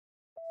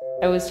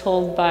I was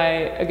told by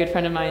a good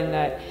friend of mine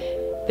that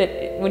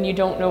when you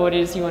don't know what it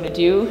is you want to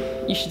do,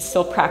 you should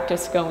still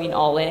practice going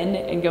all in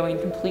and going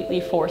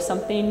completely for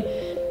something,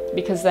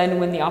 because then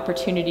when the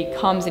opportunity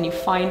comes and you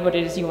find what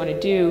it is you want to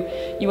do,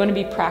 you want to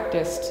be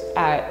practiced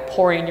at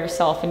pouring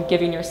yourself and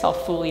giving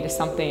yourself fully to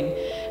something.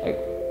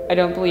 I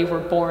don't believe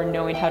we're born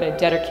knowing how to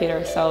dedicate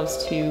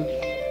ourselves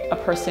to a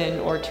person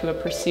or to a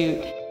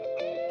pursuit.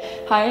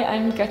 Hi,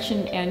 I'm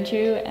Gretchen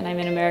Andrew, and I'm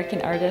an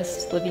American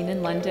artist living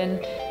in London.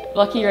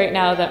 Lucky right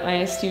now that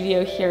my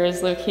studio here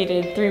is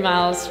located 3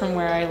 miles from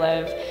where I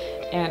live,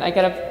 and I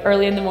get up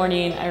early in the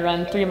morning. I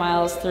run 3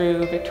 miles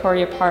through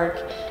Victoria Park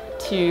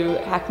to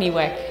Hackney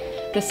Wick.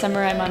 This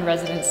summer I'm on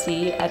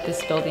residency at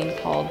this building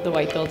called the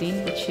White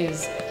Building, which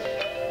is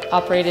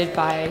operated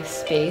by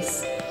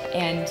Space,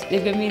 and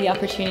they've given me the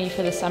opportunity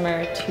for the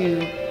summer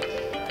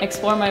to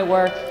explore my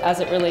work as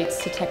it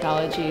relates to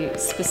technology,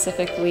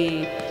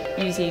 specifically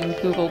using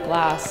Google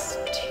Glass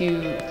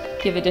to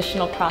give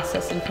additional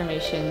process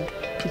information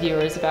to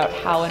viewers about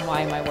how and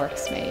why my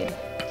work's made.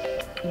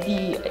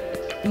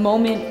 The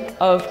moment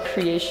of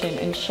creation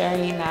and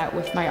sharing that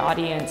with my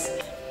audience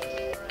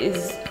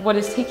is what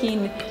is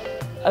taking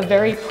a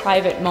very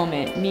private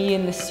moment, me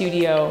in the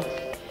studio,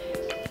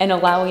 and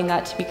allowing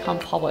that to become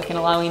public and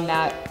allowing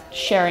that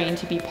sharing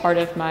to be part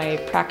of my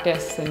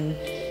practice and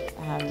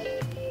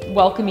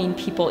welcoming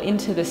people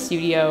into the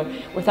studio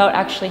without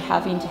actually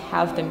having to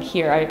have them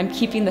here. I'm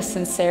keeping the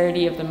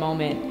sincerity of the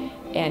moment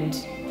and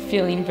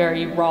feeling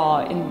very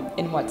raw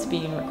in what's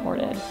being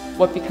recorded.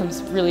 What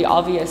becomes really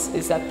obvious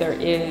is that there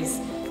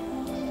is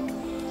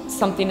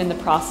something in the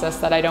process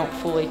that I don't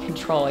fully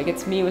control. Like,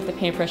 it's me with the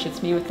paintbrush,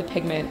 it's me with the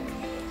pigment,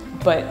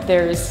 but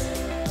there's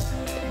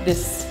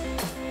this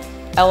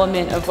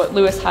element of what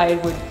Lewis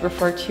Hyde would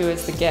refer to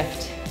as the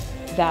gift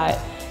that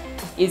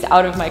is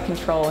out of my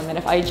control, and that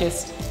if I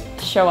just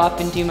show up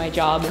and do my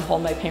job and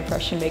hold my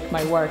paintbrush and make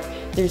my work,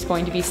 there's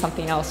going to be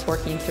something else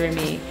working through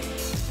me.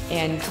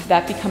 And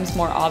that becomes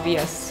more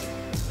obvious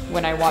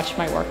when I watch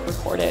my work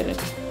recorded.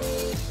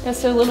 Yeah,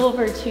 so a little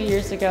over 2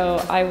 years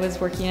ago, I was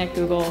working at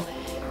Google,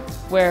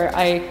 where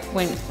I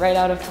went right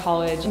out of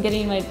college. And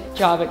getting my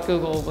job at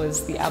Google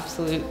was the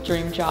absolute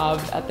dream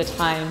job at the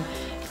time,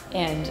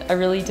 and I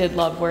really did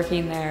love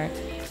working there.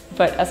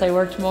 But as I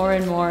worked more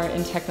and more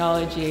in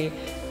technology,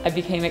 I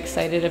became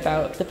excited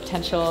about the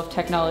potential of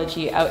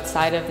technology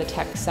outside of the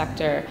tech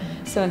sector.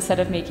 So instead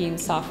of making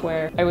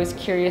software, I was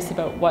curious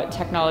about what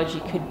technology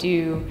could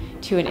do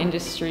to an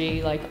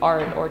industry like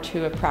art or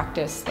to a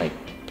practice like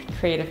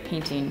creative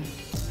painting.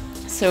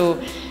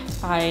 So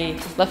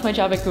I left my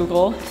job at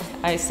Google,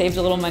 I saved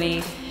a little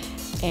money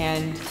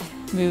and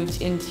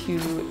moved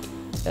into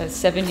a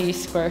 70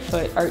 square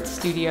foot art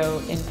studio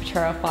in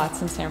Potrero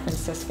Flats in San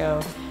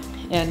Francisco.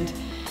 And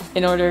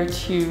in order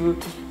to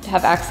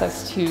have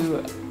access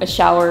to a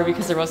shower,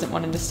 because there wasn't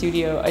one in the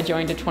studio, I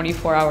joined a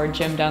 24-hour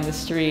gym down the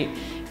street.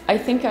 I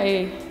think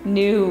I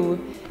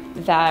knew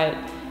that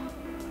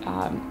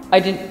I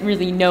didn't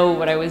really know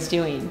what I was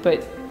doing,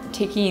 but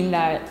taking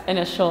that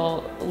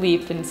initial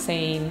leap and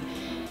saying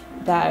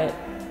that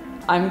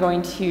I'm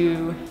going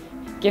to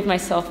give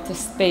myself the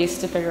space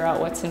to figure out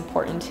what's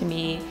important to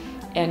me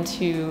and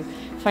to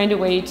find a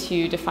way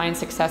to define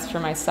success for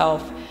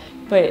myself.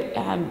 But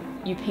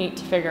you paint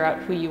to figure out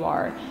who you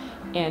are,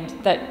 and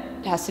that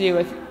has to do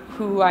with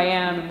who I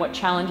am, what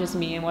challenges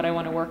me, and what I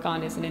want to work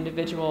on as an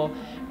individual.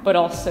 But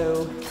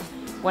also,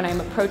 when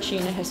I'm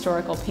approaching a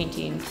historical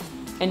painting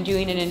and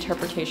doing an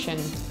interpretation,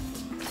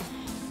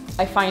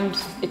 I find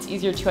it's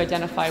easier to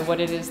identify what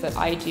it is that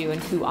I do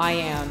and who I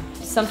am.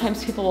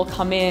 Sometimes people will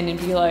come in and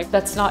be like,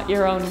 that's not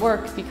your own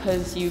work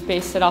because you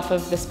based it off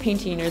of this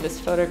painting or this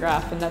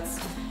photograph, and that's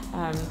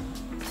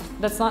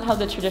not how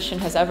the tradition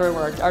has ever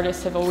worked.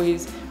 Artists have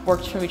always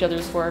worked from each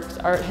other's works.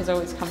 Art has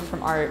always come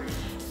from art.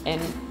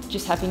 And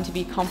just having to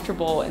be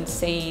comfortable in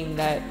saying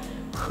that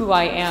who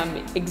I am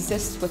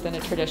exists within a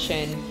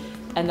tradition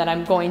and that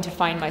I'm going to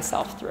find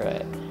myself through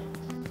it.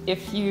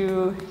 If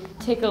you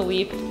take a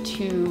leap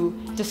to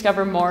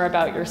discover more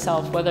about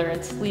yourself, whether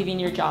it's leaving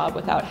your job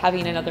without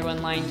having another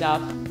one lined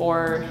up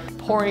or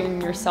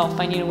pouring yourself,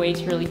 finding a way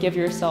to really give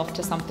yourself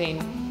to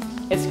something,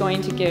 it's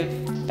going to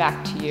give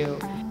back to you.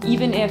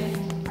 Even if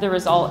the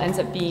result ends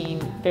up being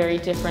very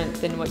different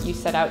than what you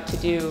set out to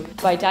do,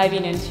 by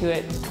diving into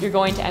it, you're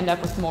going to end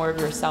up with more of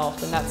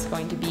yourself, and that's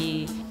going to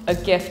be a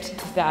gift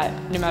that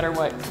no matter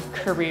what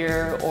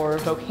career or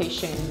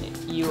vocation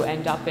you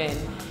end up in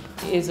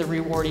is a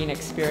rewarding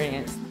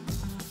experience.